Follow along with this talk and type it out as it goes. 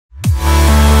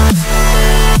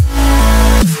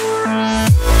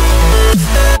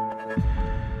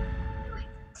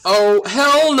Oh,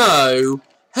 hell no!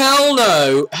 Hell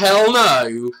no! Hell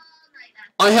no!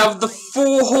 I have the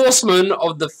 4 horsemen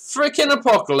of the frickin'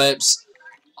 apocalypse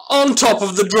on top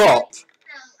of the drop.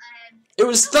 It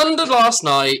was thunder last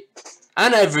night,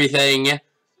 and everything,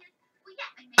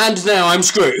 and now I'm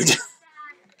screwed.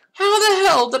 How the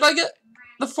hell did I get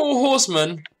the 4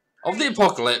 horsemen of the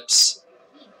apocalypse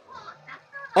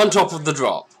on top of the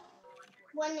drop?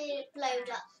 When it blowed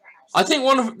up. I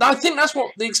think that's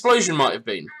what the explosion might have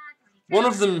been. One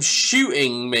of them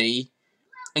shooting me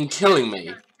and killing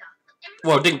me.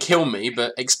 Well, it didn't kill me,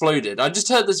 but exploded. I just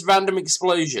heard this random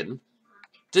explosion.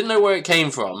 Didn't know where it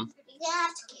came from. You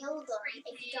have to kill them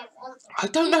if you don't want them. I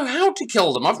don't know how to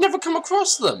kill them. I've never come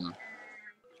across them.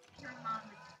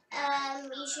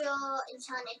 Use your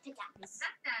enchanted pickaxe.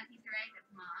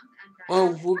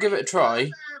 Well, we'll give it a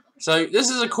try. So, this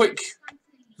is a quick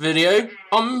video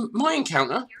on my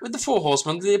encounter with the 4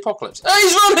 horsemen of the apocalypse. Oh,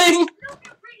 he's running!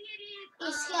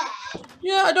 You scared?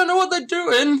 Yeah, I don't know what they're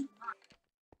doing.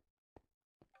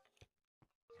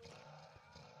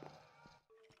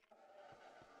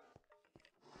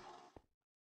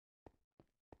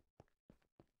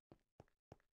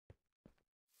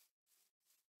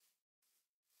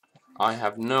 I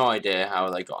have no idea how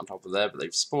they got on top of there, but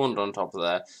they've spawned on top of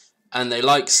there. And they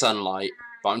like sunlight,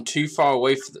 but I'm too far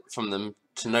away from them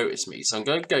to notice me. So I'm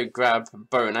going to go grab a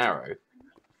bow and arrow.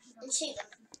 And shoot them.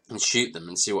 And shoot them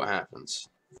and see what happens.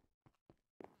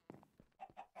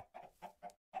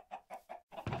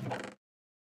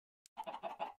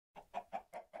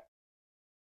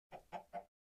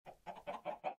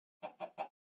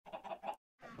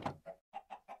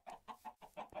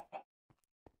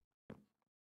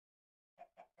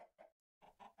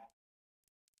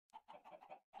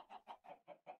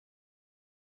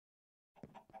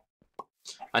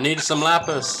 I need some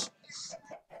lapis.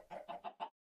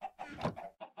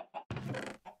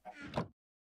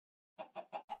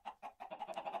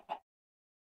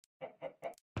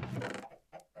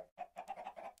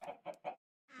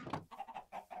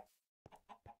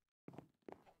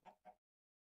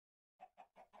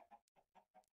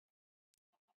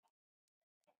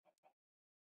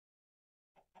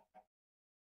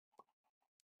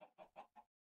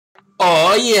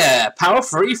 Oh yeah, power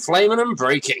 3, flaming and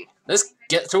breaking. Let's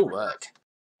get to work.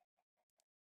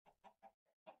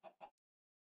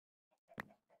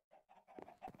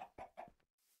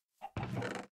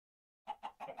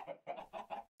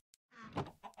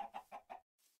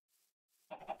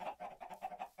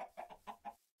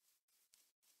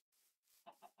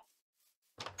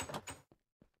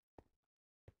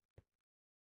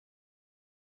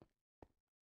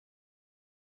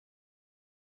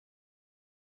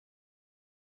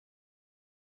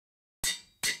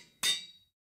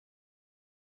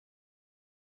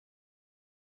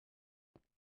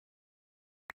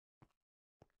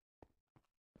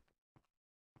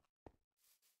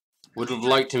 Would have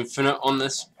liked infinite on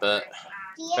this, but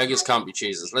beggars can't be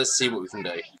choosers. Let's see what we can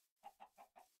do.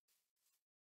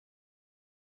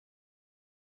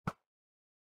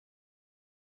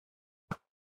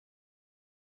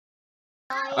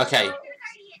 Okay.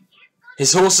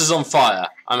 His horse is on fire.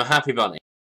 I'm a happy bunny.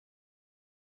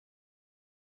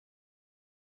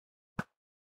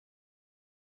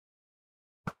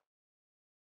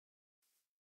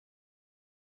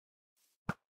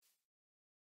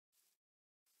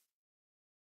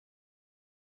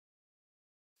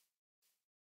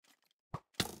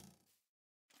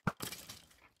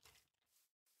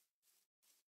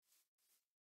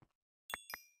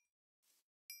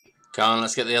 Come on,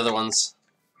 let's get the other ones.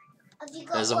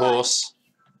 There's a horse.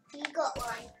 You got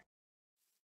one.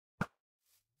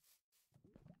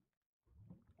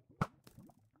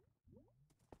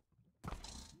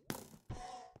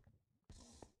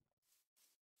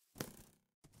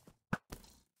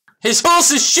 His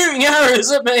horse is shooting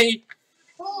arrows at me!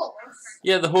 Horse?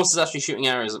 Yeah, the horse is actually shooting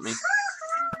arrows at me.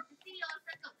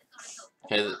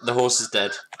 Okay, the horse is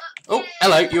dead. Oh,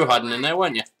 hello, you were hiding in there,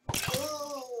 weren't you?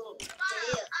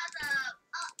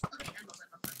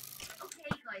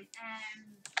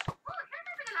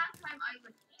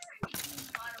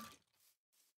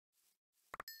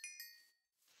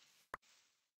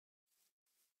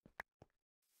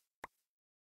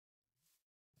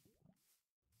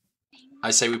 I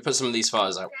say we put some of these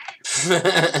fires out.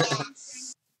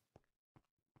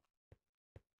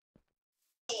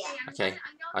 Okay,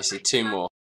 I see 2 more.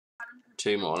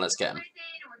 2 more, let's get them.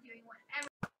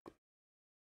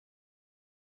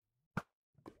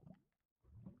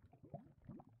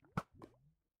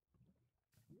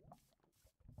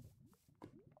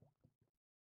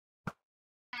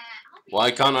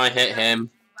 Why can't I hit him?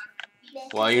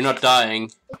 Why are you not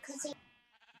dying?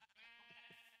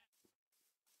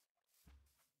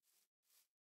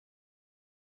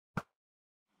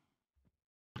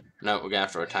 No, we're gonna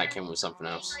have to attack him with something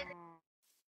else.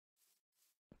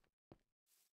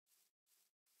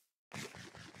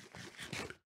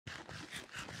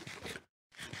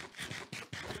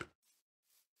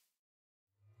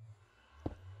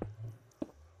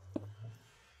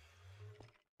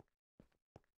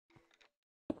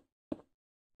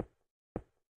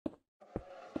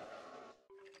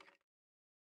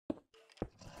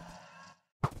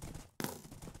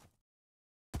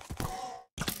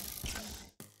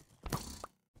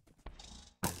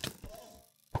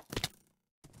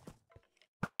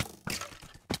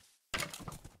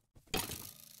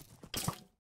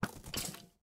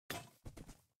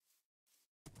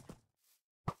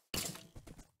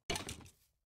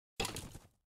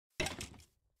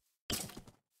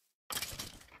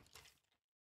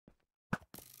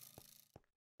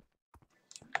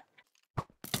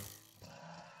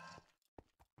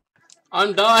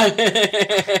 I'm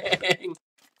dying!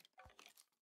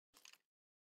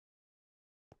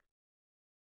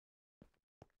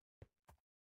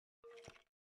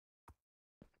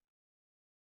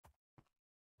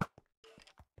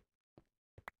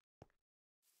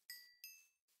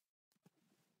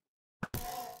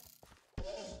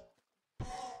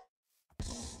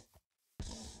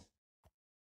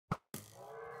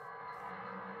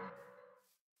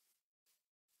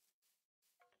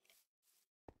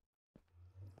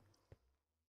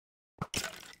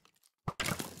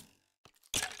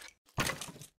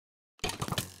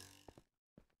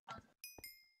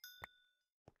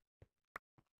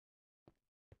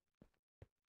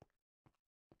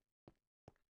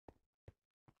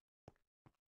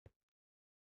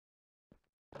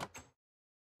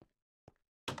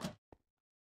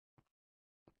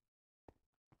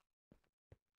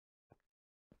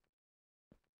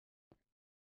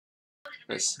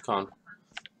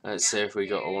 Let's see if we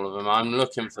got all of them. I'm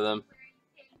looking for them.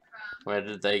 Where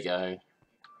did they go?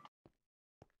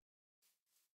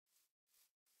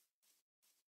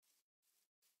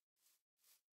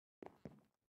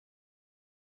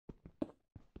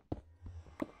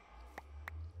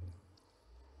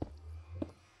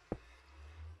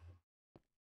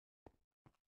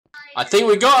 I think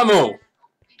we got them all!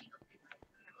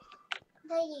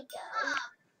 There you go.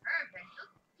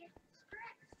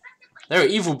 They're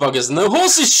evil buggers, and the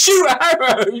horses shoot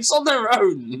arrows on their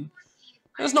own!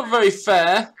 That's not very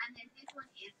fair.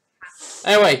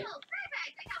 Anyway,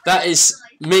 that is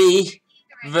me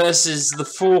versus the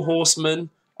 4 horsemen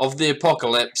of the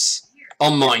apocalypse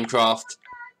on Minecraft.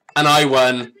 And I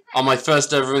won on my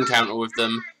first ever encounter with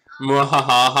them.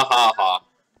 Mwahahahaha.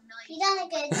 You done a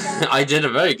good job. I did a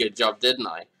very good job, didn't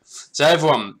I? So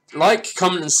everyone, like,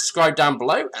 comment and subscribe down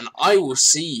below, and I will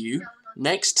see you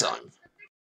next time.